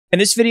In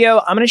this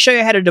video, I'm going to show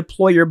you how to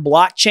deploy your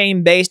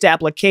blockchain-based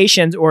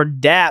applications or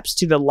dApps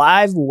to the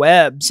live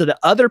web so that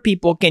other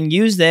people can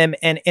use them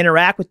and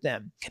interact with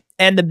them.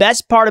 And the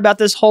best part about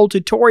this whole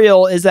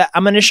tutorial is that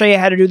I'm going to show you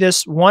how to do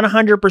this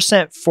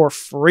 100% for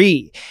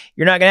free.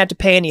 You're not going to have to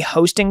pay any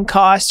hosting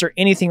costs or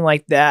anything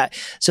like that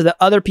so that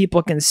other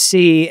people can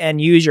see and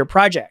use your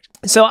project.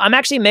 So I'm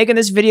actually making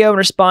this video in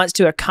response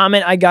to a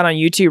comment I got on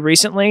YouTube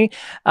recently.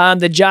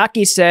 The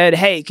jockey said,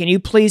 hey, can you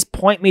please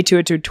point me to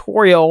a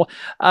tutorial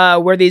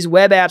where these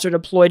web apps are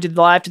deployed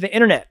live to the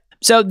internet?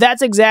 So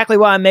that's exactly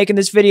why I'm making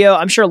this video.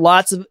 I'm sure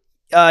lots of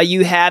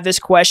you have this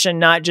question,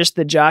 not just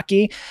the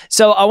jockey.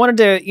 So I wanted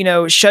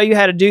to, show you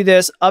how to do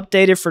this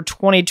updated for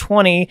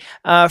 2020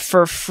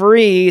 for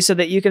free so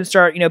that you can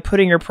start,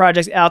 putting your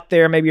projects out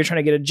there. Maybe you're trying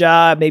to get a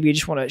job. Maybe you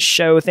just want to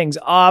show things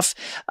off.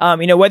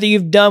 Whether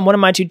you've done one of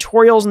my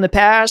tutorials in the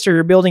past or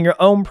you're building your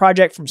own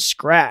project from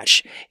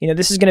scratch,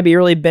 this is going to be a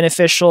really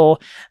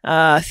beneficial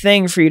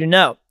thing for you to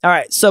know. All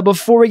right. So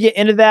before we get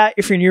into that,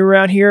 if you're new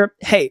around here,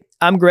 hey,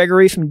 I'm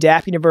Gregory from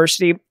dApp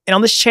University, and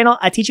on this channel,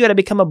 I teach you how to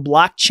become a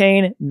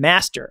blockchain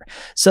master.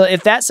 So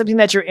if that's something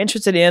that you're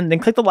interested in, then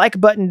click the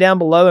like button down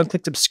below and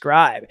click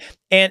subscribe.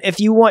 And if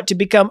you want to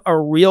become a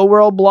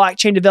real-world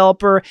blockchain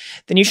developer,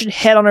 then you should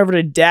head on over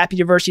to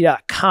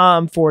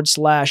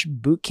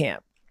dappuniversity.com/bootcamp.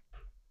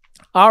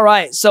 All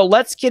right, so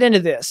let's get into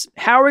this.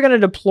 How are we going to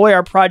deploy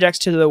our projects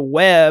to the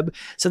web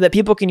so that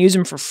people can use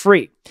them for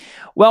free?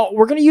 Well,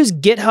 we're going to use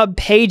GitHub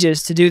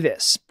Pages to do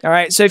this. All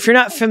right, so if you're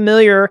not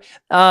familiar,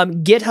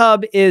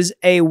 GitHub is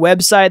a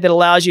website that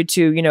allows you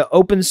to,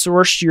 open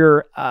source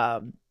your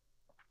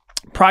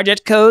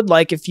project code.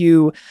 Like if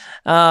you,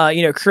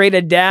 create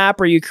a dApp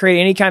or you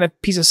create any kind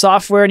of piece of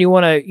software and you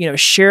want to,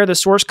 share the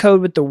source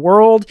code with the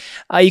world,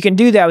 you can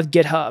do that with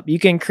GitHub. You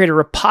can create a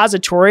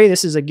repository.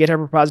 This is a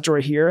GitHub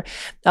repository here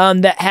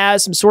that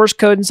has some source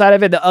code inside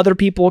of it that other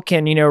people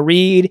can,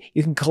 read.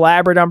 You can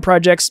collaborate on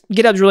projects.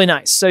 GitHub's really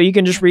nice. So you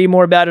can just read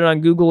more about it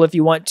on Google if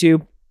you want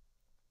to.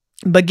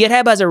 But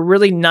GitHub has a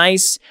really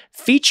nice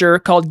feature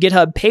called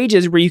GitHub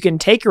Pages where you can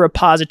take a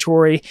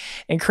repository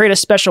and create a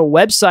special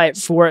website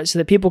for it so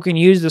that people can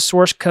use the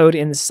source code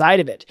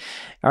inside of it.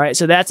 All right,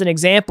 so that's an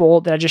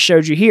example that I just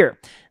showed you here.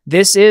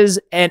 This is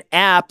an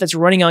app that's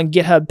running on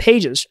GitHub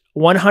Pages,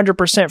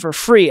 100% for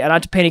free. I don't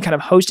have to pay any kind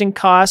of hosting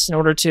costs in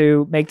order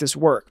to make this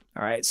work.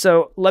 All right,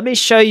 so let me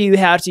show you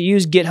how to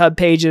use GitHub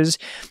Pages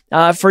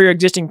for your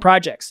existing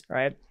projects. All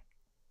right.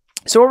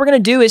 So what we're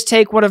going to do is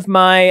take one of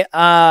my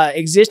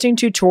existing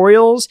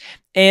tutorials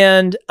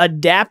and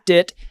adapt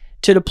it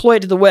to deploy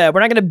it to the web.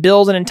 We're not going to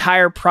build an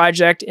entire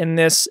project in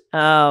this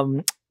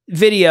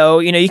video.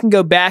 You can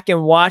go back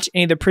and watch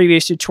any of the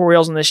previous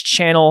tutorials on this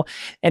channel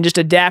and just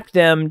adapt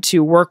them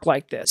to work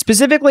like this.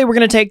 Specifically, we're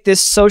going to take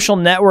this social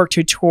network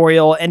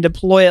tutorial and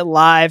deploy it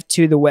live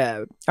to the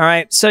web. All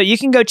right, so you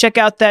can go check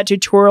out that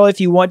tutorial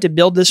if you want to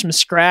build this from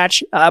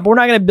scratch, but we're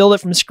not going to build it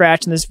from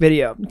scratch in this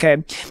video, okay?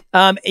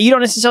 You don't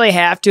necessarily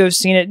have to have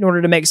seen it in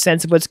order to make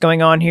sense of what's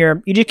going on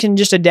here. You can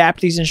just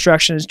adapt these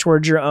instructions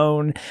towards your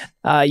own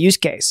use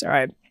case, all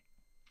right?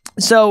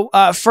 So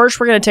first,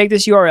 we're going to take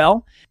this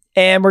URL,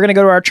 and we're going to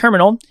go to our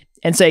terminal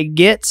and say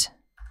git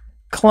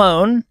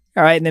clone,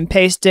 all right, and then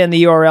paste in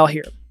the URL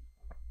here.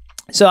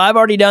 So I've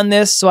already done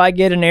this, so I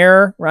get an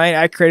error, right?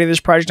 I created this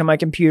project on my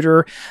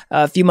computer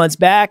a few months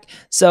back,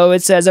 so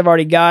it says I've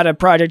already got a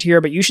project here,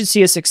 but you should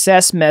see a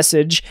success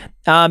message,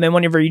 and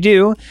whenever you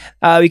do,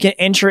 we can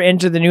enter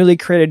into the newly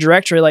created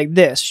directory like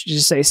this. You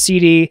just say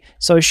cd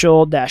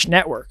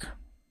social-network.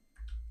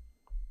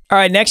 All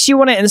right, next you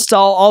want to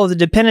install all of the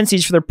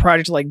dependencies for the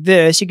project like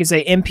this. You can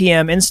say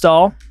npm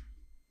install.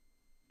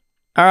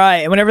 All right,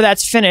 and whenever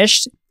that's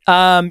finished,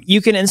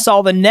 you can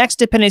install the next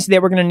dependency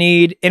that we're going to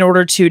need in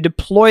order to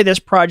deploy this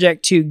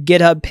project to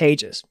GitHub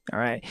Pages. All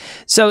right,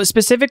 so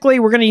specifically,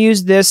 we're going to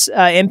use this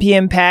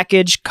npm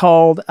package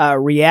called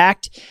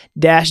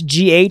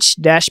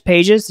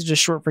react-gh-pages. It's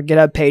just short for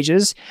GitHub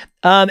Pages.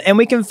 And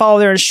we can follow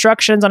their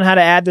instructions on how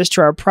to add this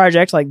to our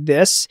project like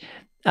this.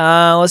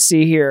 Let's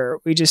see here.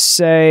 We just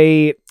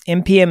say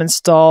npm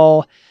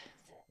install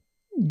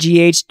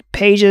gh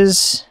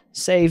pages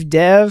save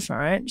dev, all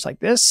right, just like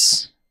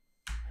this.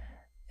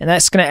 And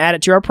that's going to add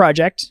it to our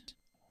project.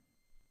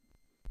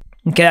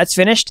 Okay, that's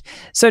finished.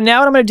 So now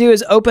what I'm going to do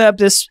is open up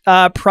this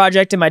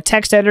project in my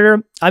text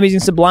editor. I'm using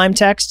Sublime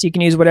Text. You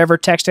can use whatever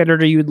text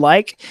editor you'd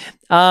like.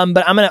 But I'm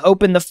going to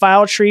open the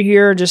file tree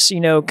here, just,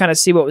 kind of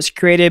see what was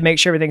created, make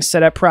sure everything's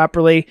set up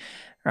properly.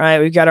 All right,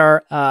 we've got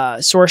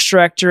our source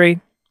directory.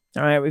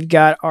 All right, we've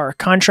got our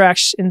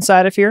contracts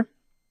inside of here.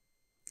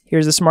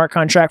 Here's the smart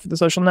contract for the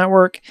social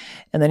network.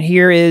 And then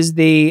here is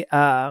the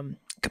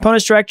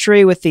components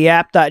directory with the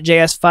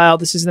app.js file.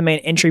 This is the main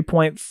entry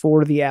point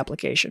for the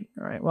application.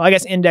 All right. Well, I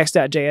guess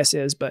index.js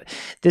is, but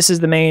this is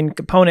the main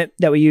component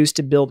that we use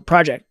to build the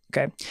project.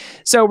 Okay.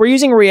 So we're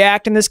using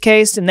React in this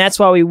case, and that's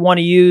why we want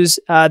to use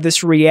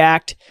this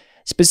React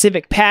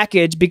specific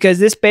package, because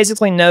this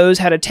basically knows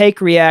how to take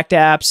React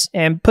apps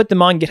and put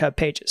them on GitHub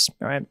Pages.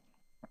 All right.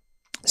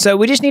 So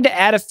we just need to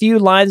add a few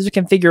lines of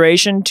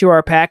configuration to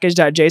our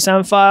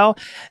package.json file,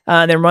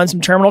 and then run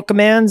some terminal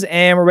commands,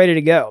 and we're ready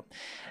to go.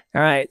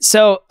 All right.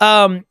 So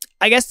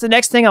I guess the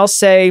next thing I'll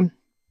say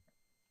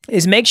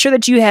is make sure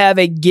that you have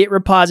a Git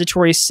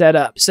repository set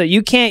up. So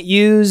you can't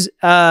use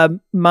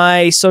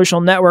my social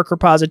network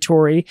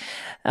repository,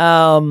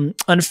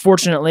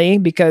 unfortunately,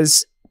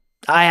 because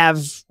I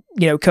have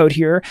code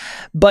here.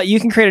 But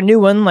you can create a new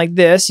one like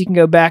this. You can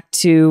go back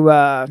to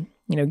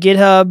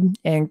GitHub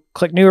and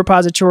click New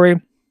Repository.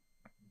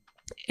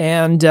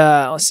 And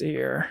let's see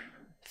here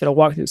if it'll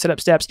walk through the setup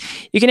steps.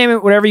 You can name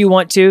it whatever you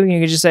want to. You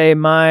can just say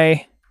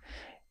my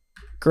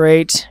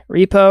great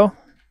repo.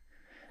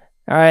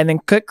 All right, and then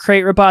click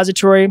Create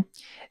Repository.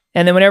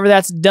 And then whenever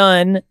that's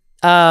done,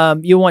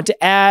 you'll want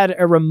to add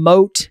a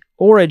remote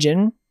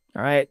origin,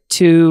 all right,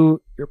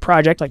 to your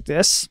project like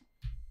this.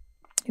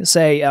 You'll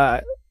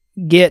say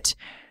git.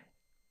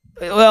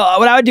 Well,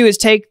 what I would do is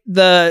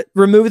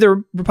remove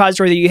the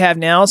repository that you have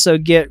now. So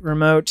git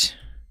remote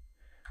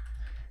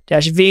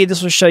 -v.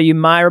 This will show you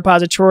my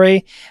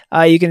repository.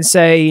 You can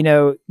say,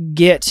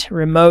 git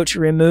remote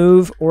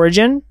remove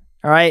origin.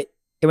 All right.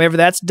 And whenever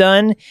that's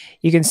done,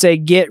 you can say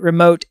git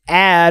remote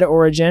add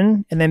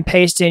origin and then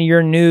paste in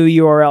your new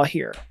URL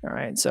here. All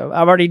right. So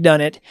I've already done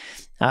it.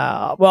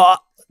 Well,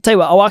 I'll tell you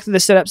what, I'll walk through the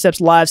setup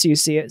steps live so you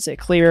see it. Say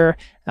clear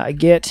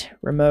git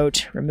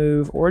remote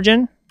remove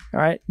origin. All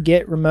right.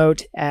 Git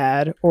remote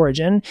add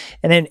origin,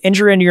 and then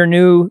enter in your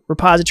new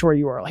repository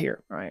URL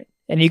here. All right.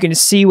 And you can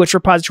see which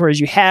repositories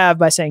you have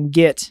by saying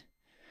git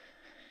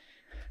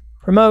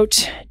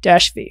remote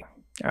 -v.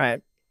 All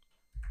right.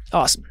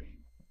 Awesome.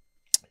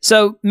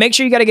 So make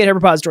sure you got a GitHub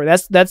repository.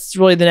 That's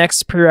really the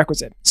next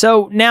prerequisite.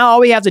 So now all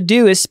we have to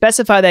do is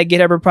specify that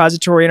GitHub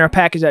repository in our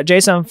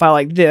package.json file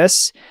like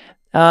this.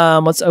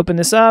 Let's open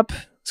this up.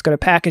 Let's go to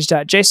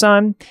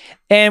package.json,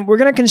 and we're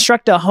going to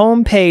construct a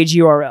home page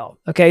URL.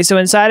 Okay, so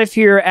inside of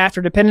here, after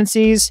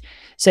dependencies,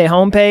 say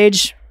home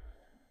page,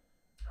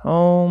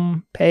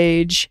 colon,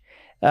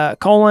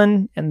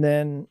 and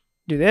then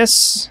do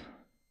this.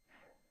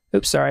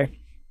 Oops, sorry.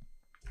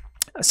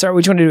 We just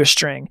want to do a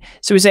string.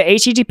 So we say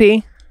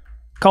HTTP,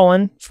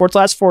 colon,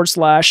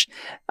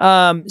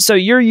 //. So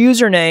your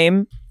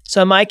username,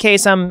 so in my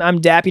case, I'm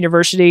dApp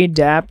University,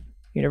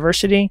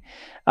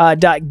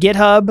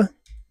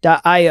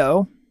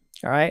 .github.io,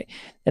 all right?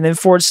 And then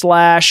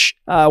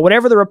 /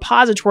 whatever the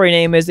repository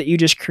name is that you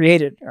just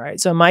created, all right?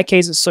 So in my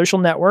case, it's social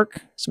network.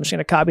 So I'm just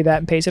gonna copy that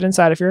and paste it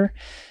inside of here,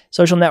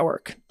 social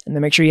network. And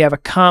then make sure you have a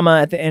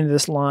comma at the end of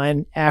this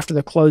line after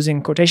the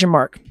closing quotation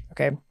mark,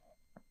 okay?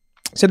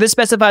 So this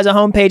specifies a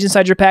home page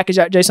inside your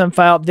package.json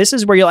file. This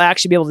is where you'll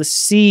actually be able to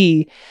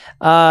see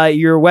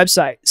your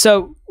website.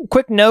 So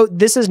quick note,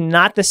 this is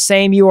not the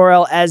same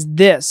URL as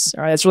this.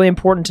 All right, that's really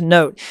important to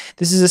note.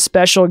 This is a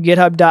special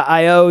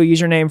github.io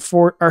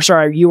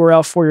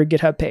URL for your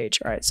GitHub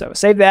page. All right, so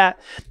save that.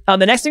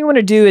 The next thing we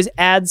want to do is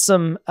add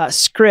some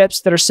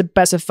scripts that are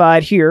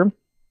specified here.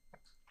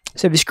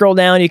 So if you scroll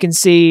down, you can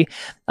see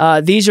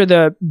these are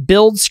the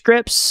build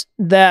scripts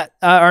that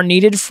are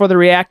needed for the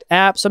React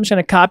app. So I'm just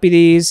going to copy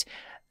these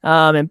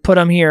and put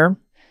them here.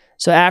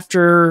 So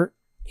after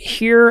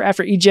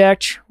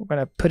eject, we're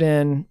going to put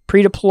in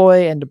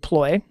pre-deploy and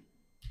deploy.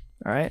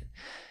 All right.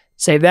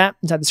 Save that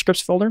inside the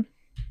scripts folder.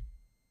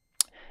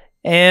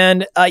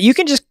 And you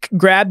can just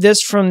grab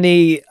this from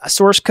the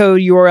source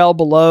code URL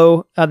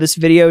below this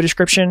video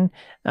description.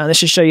 This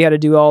should show you how to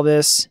do all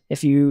this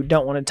if you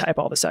don't want to type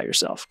all this out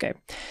yourself. Okay.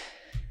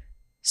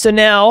 So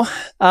now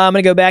I'm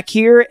going to go back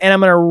here and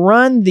I'm going to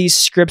run these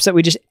scripts that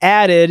we just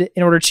added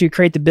in order to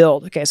create the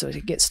build. Okay. So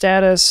git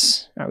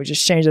status. All right. We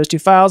just changed those two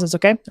files. That's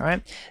okay. All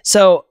right.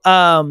 So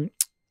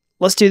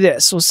let's do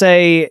this. We'll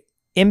say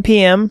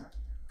npm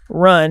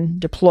run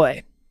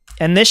deploy.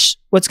 And this,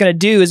 what's going to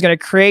do is going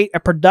to create a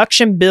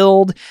production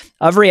build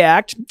of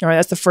React. All right,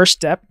 that's the first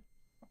step.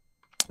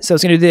 So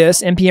it's going to do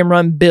this, npm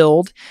run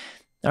build.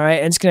 All right,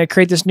 and it's going to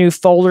create this new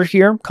folder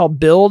here called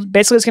build.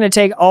 Basically, it's going to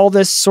take all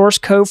this source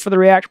code for the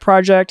React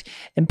project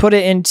and put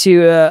it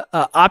into a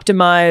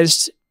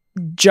optimized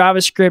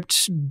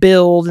JavaScript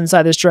build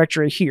inside this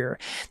directory here.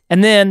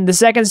 And then the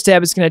second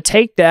step is going to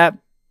take that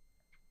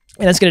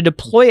and it's going to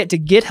deploy it to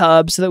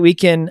GitHub so that we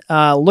can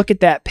look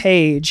at that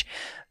page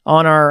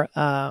on our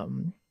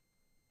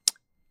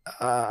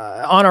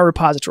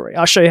repository.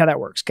 I'll show you how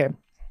that works, okay?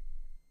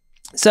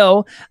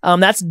 So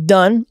that's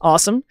done,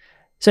 awesome.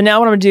 So now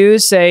what I'm gonna do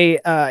is say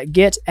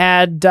git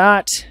add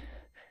dot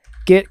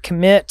git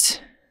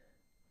commit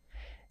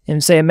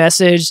and say a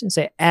message and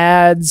say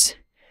adds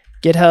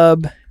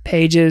GitHub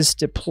pages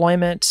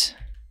deployment.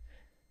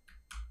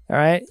 All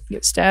right,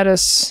 git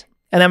status.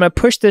 And I'm gonna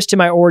push this to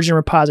my origin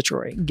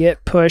repository.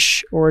 Git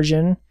push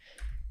origin.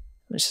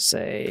 Let's just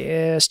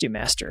say, let's do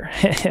master.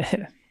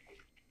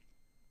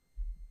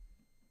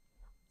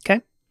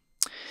 Okay.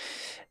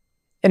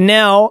 And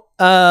now,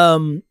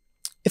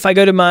 if I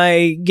go to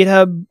my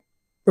GitHub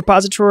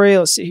repository,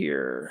 let's see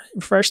here,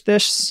 refresh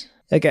this.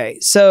 Okay,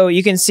 so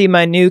you can see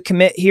my new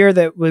commit here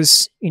that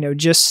was,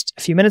 just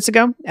a few minutes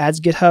ago, adds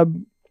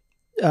GitHub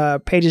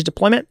pages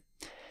deployment.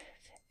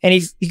 And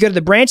if you go to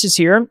the branches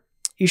here,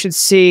 you should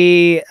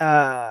see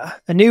a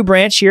new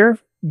branch here,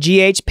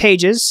 GH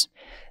pages.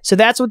 So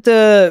that's what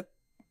the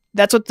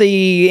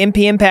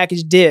npm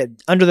package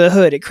did under the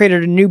hood. It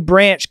created a new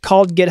branch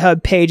called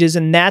GitHub pages,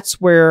 and that's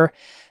where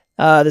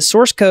the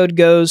source code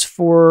goes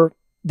for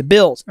the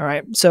build. All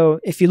right. So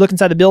if you look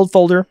inside the build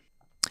folder,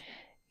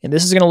 and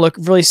this is going to look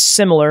really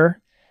similar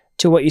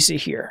to what you see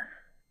here.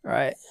 All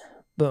right.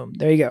 Boom.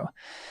 There you go.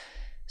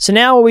 So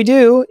now what we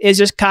do is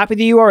just copy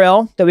the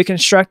URL that we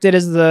constructed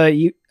as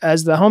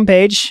the home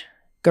page.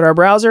 Go to our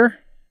browser,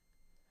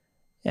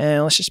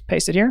 and let's just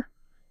paste it here,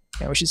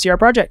 and we should see our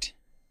project.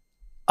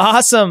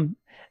 Awesome.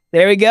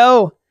 There we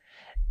go.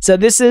 So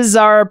this is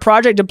our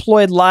project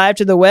deployed live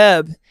to the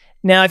web.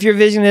 Now, if you're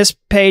visiting this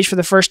page for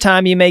the first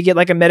time, you may get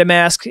like a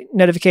MetaMask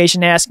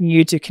notification asking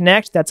you to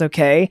connect. That's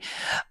okay.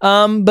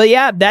 But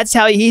yeah, that's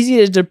how easy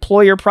it is to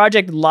deploy your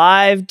project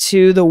live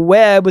to the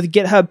web with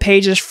GitHub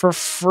pages for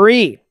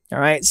free. All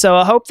right. So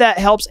I hope that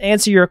helps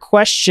answer your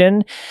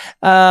question.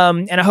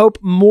 And I hope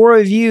more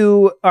of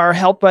you are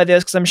helped by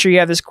this because I'm sure you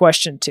have this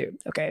question too.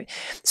 Okay.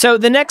 So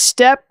the next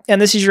step,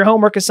 and this is your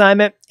homework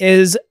assignment,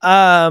 is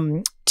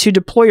to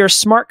deploy your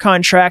smart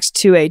contracts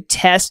to a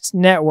test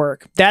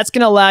network. That's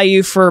going to allow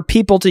you for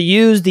people to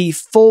use the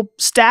full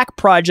stack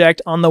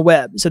project on the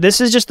web. So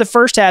this is just the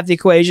first half of the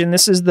equation.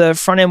 This is the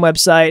front end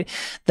website.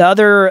 The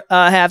other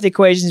half of the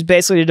equation is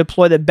basically to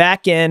deploy the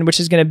back end,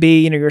 which is going to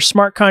be, your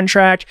smart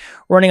contract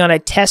running on a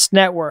test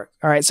network.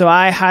 All right. So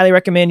I highly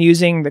recommend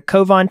using the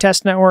Kovan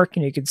test network,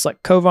 and you can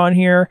select Kovan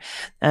here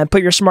and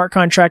put your smart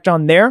contract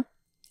on there.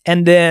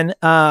 And then,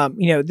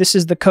 this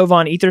is the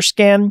Kovan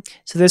Etherscan.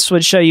 So this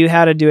would show you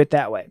how to do it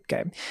that way.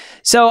 Okay.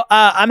 So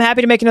I'm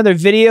happy to make another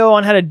video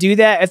on how to do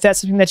that. If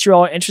that's something that you're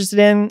all interested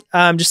in,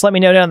 just let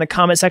me know down in the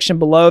comment section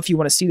below if you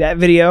want to see that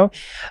video.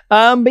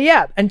 But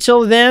yeah,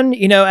 until then,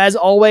 as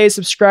always,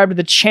 subscribe to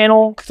the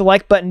channel, click the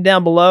like button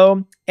down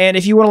below. And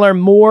if you want to learn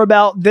more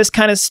about this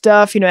kind of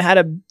stuff, how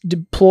to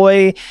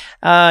deploy,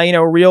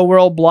 real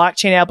world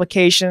blockchain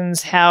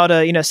applications, how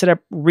to, set up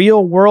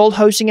real world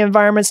hosting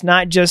environments,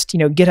 not just,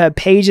 GitHub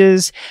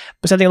pages,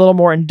 but something a little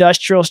more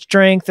industrial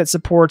strength that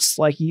supports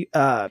like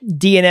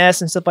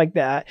DNS and stuff like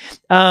that.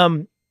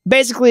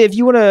 Basically, if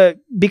you want to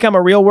become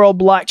a real world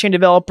blockchain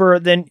developer,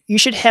 then you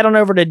should head on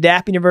over to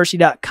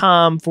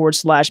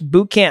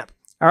dappuniversity.com/bootcamp.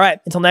 All right.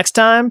 Until next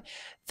time,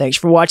 thanks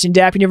for watching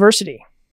Dapp University.